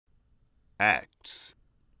Acts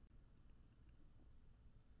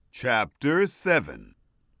chapter 7.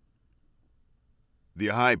 The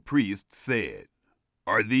high priest said,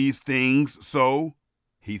 "Are these things so?"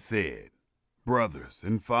 He said, "Brothers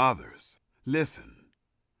and fathers, listen.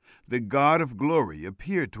 The God of glory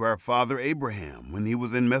appeared to our father Abraham when he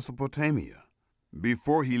was in Mesopotamia,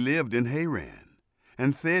 before he lived in Haran,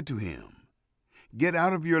 and said to him, 'Get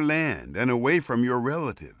out of your land and away from your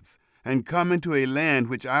relatives, and come into a land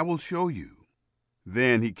which I will show you.'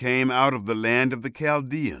 Then he came out of the land of the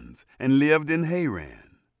Chaldeans and lived in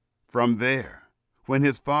Haran. From there, when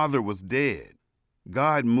his father was dead,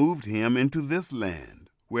 God moved him into this land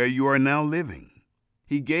where you are now living.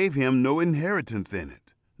 He gave him no inheritance in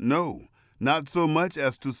it, no, not so much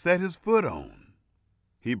as to set his foot on.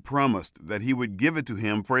 He promised that he would give it to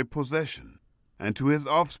him for a possession, and to his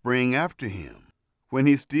offspring after him, when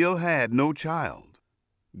he still had no child.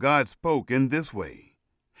 God spoke in this way,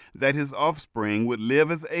 that his offspring would live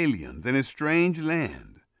as aliens in a strange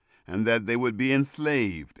land, and that they would be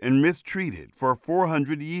enslaved and mistreated for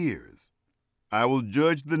 400 years. 'I will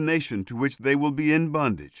judge the nation to which they will be in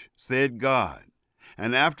bondage,' said God,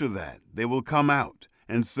 'and after that they will come out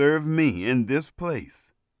and serve me in this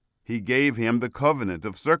place.' He gave him the covenant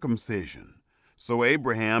of circumcision. So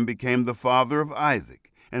Abraham became the father of Isaac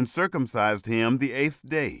and circumcised him the 8th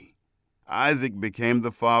day. Isaac became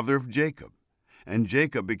the father of Jacob, and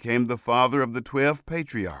Jacob became the father of the 12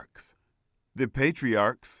 patriarchs. The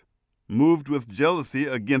patriarchs, moved with jealousy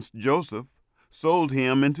against Joseph, sold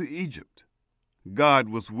him into Egypt. God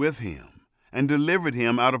was with him and delivered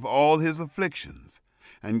him out of all his afflictions,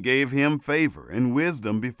 and gave him favor and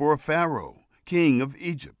wisdom before Pharaoh, king of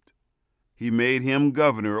Egypt. He made him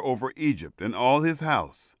governor over Egypt and all his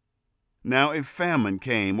house. Now a famine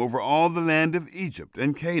came over all the land of Egypt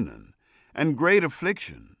and Canaan, and great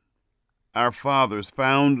affliction. Our fathers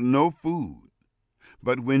found no food.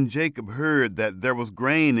 But when Jacob heard that there was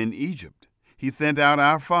grain in Egypt, he sent out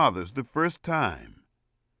our fathers the first time.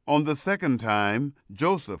 On the second time,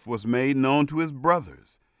 Joseph was made known to his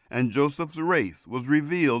brothers, and Joseph's race was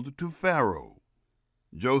revealed to Pharaoh.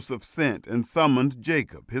 Joseph sent and summoned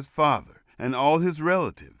Jacob, his father, and all his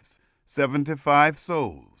relatives, 75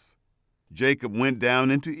 souls. Jacob went down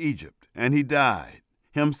into Egypt, and he died,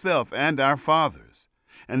 himself and our fathers,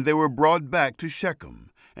 and they were brought back to Shechem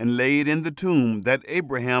and laid in the tomb that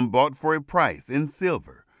Abraham bought for a price in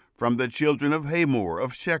silver from the children of Hamor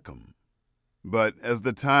of Shechem. But as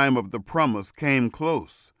the time of the promise came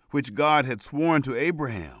close, which God had sworn to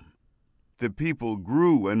Abraham, the people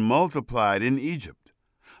grew and multiplied in Egypt,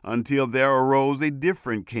 until there arose a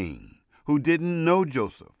different king who didn't know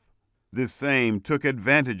Joseph. This same took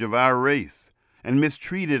advantage of our race and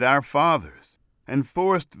mistreated our fathers, and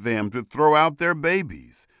forced them to throw out their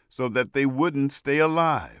babies so that they wouldn't stay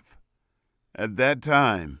alive. At that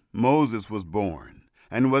time, Moses was born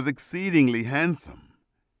and was exceedingly handsome.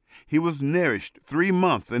 He was nourished 3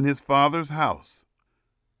 months in his father's house.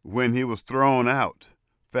 When he was thrown out,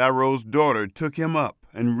 Pharaoh's daughter took him up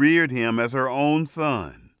and reared him as her own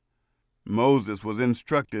son. Moses was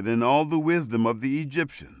instructed in all the wisdom of the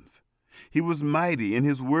Egyptians. He was mighty in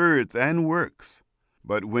his words and works.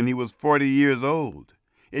 But when he was 40 years old,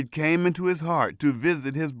 it came into his heart to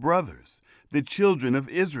visit his brothers, the children of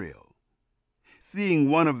Israel. Seeing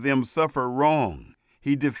one of them suffer wrong,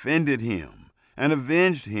 he defended him and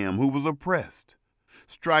avenged him who was oppressed,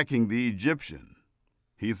 striking the Egyptian.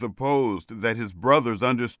 He supposed that his brothers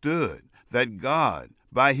understood that God,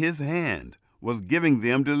 by his hand, was giving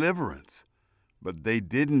them deliverance, but they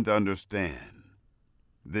didn't understand.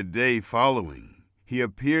 The day following, he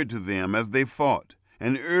appeared to them as they fought,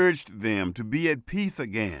 and urged them to be at peace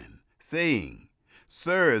again, saying,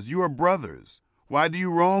 "Sirs, you are brothers. Why do you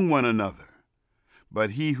wrong one another?"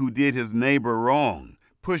 But he who did his neighbor wrong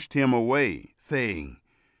pushed him away, saying,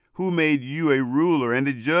 "Who made you a ruler and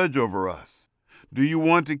a judge over us? Do you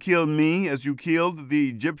want to kill me as you killed the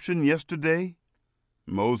Egyptian yesterday?"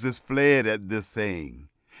 Moses fled at this saying,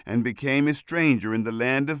 and became a stranger in the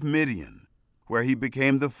land of Midian, where he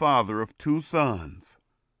became the father of 2 sons.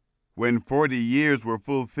 When 40 years were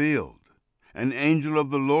fulfilled, an angel of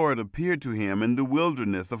the Lord appeared to him in the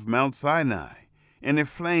wilderness of Mount Sinai, in a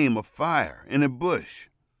flame of fire in a bush.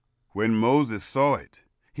 When Moses saw it,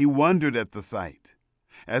 he wondered at the sight.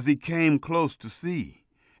 As he came close to see,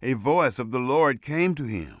 a voice of the Lord came to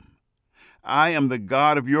him. "I am the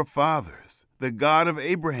God of your fathers, the God of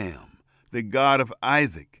Abraham, the God of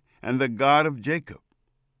Isaac, and the God of Jacob."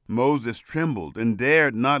 Moses trembled and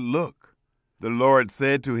dared not look. The Lord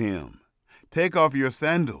said to him, "Take off your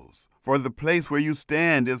sandals, for the place where you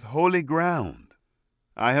stand is holy ground."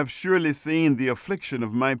 I have surely seen the affliction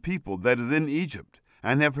of my people that is in Egypt,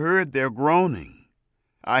 and have heard their groaning.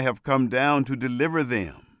 I have come down to deliver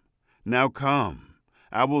them. Now come,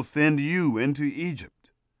 I will send you into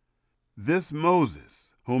Egypt. This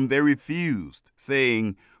Moses, whom they refused,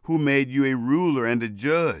 saying, Who made you a ruler and a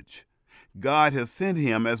judge? God has sent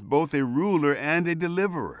him as both a ruler and a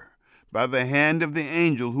deliverer, by the hand of the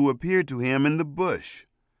angel who appeared to him in the bush.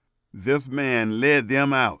 This man led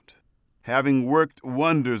them out, having worked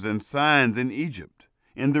wonders and signs in Egypt,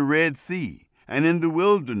 in the Red Sea, and in the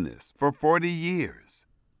wilderness for 40 years.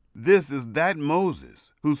 This is that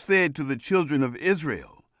Moses who said to the children of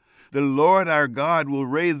Israel, The Lord our God will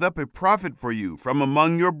raise up a prophet for you from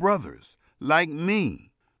among your brothers, like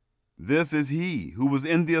me. This is he who was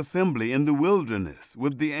in the assembly in the wilderness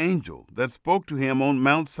with the angel that spoke to him on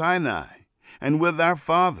Mount Sinai, and with our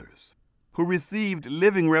fathers, who received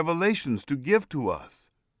living revelations to give to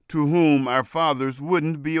us, to whom our fathers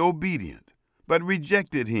wouldn't be obedient, but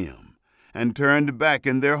rejected him, and turned back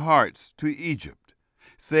in their hearts to Egypt,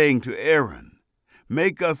 saying to Aaron,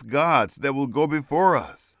 Make us gods that will go before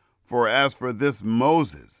us. For as for this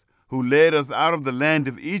Moses, who led us out of the land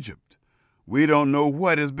of Egypt, we don't know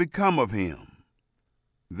what has become of him.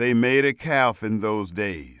 They made a calf in those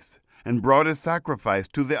days, and brought a sacrifice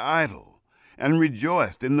to the idol, and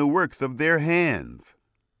rejoiced in the works of their hands.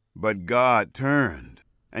 But God turned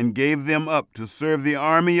and gave them up to serve the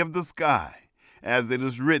army of the sky, as it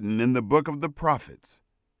is written in the book of the prophets.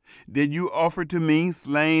 Did you offer to me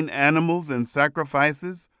slain animals and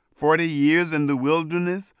sacrifices 40 years in the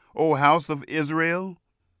wilderness, O house of Israel?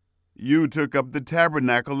 You took up the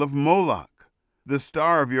tabernacle of Moloch, the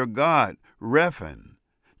star of your god, Rephan,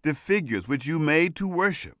 the figures which you made to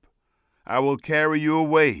worship. I will carry you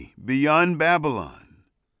away beyond Babylon.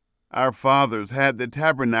 Our fathers had the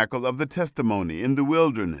tabernacle of the testimony in the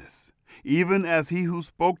wilderness, even as he who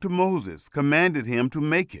spoke to Moses commanded him to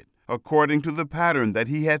make it, according to the pattern that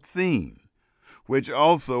he had seen, which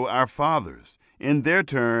also our fathers, in their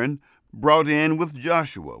turn, brought in with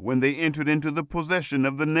Joshua when they entered into the possession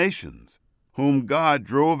of the nations, whom God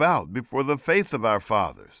drove out before the face of our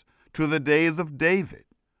fathers, to the days of David,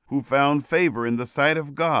 who found favor in the sight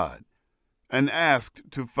of God, and asked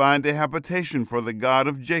to find a habitation for the God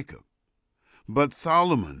of Jacob. But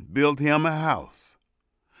Solomon built him a house.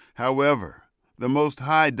 However, the Most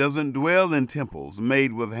High doesn't dwell in temples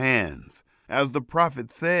made with hands, as the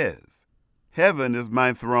prophet says, Heaven is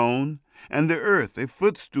my throne, and the earth a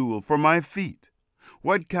footstool for my feet.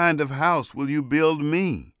 What kind of house will you build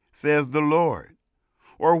me, says the Lord?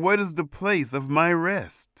 Or what is the place of my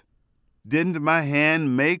rest? Didn't my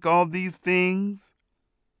hand make all these things?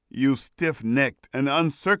 You stiff-necked and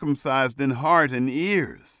uncircumcised in heart and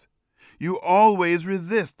ears, you always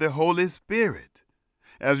resist the Holy Spirit.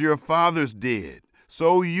 As your fathers did,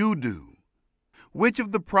 so you do. Which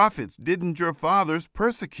of the prophets didn't your fathers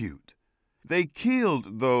persecute? They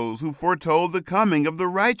killed those who foretold the coming of the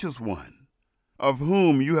righteous one, of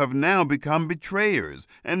whom you have now become betrayers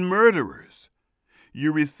and murderers.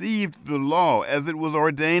 You received the law as it was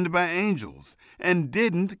ordained by angels, and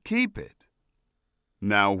didn't keep it.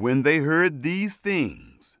 Now when they heard these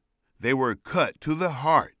things, they were cut to the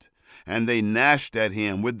heart, and they gnashed at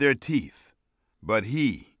him with their teeth. But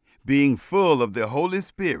he, being full of the Holy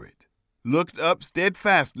Spirit, looked up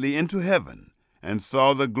steadfastly into heaven, and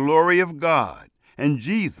saw the glory of God, and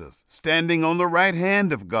Jesus standing on the right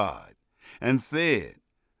hand of God, and said,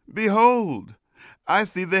 Behold, I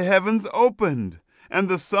see the heavens opened, and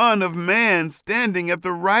the Son of Man standing at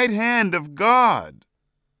the right hand of God.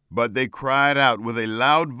 But they cried out with a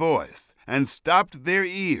loud voice, and stopped their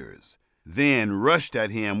ears, then rushed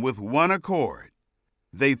at him with one accord.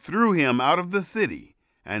 They threw him out of the city,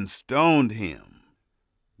 and stoned him.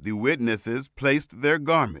 The witnesses placed their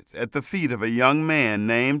garments at the feet of a young man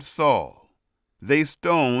named Saul. They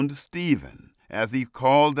stoned Stephen as he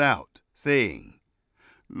called out, saying,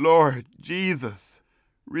 Lord Jesus,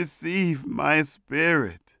 receive my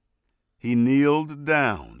spirit. He kneeled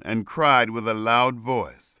down and cried with a loud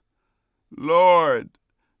voice, Lord,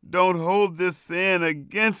 don't hold this sin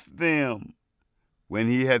against them. When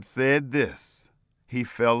he had said this, he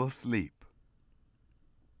fell asleep.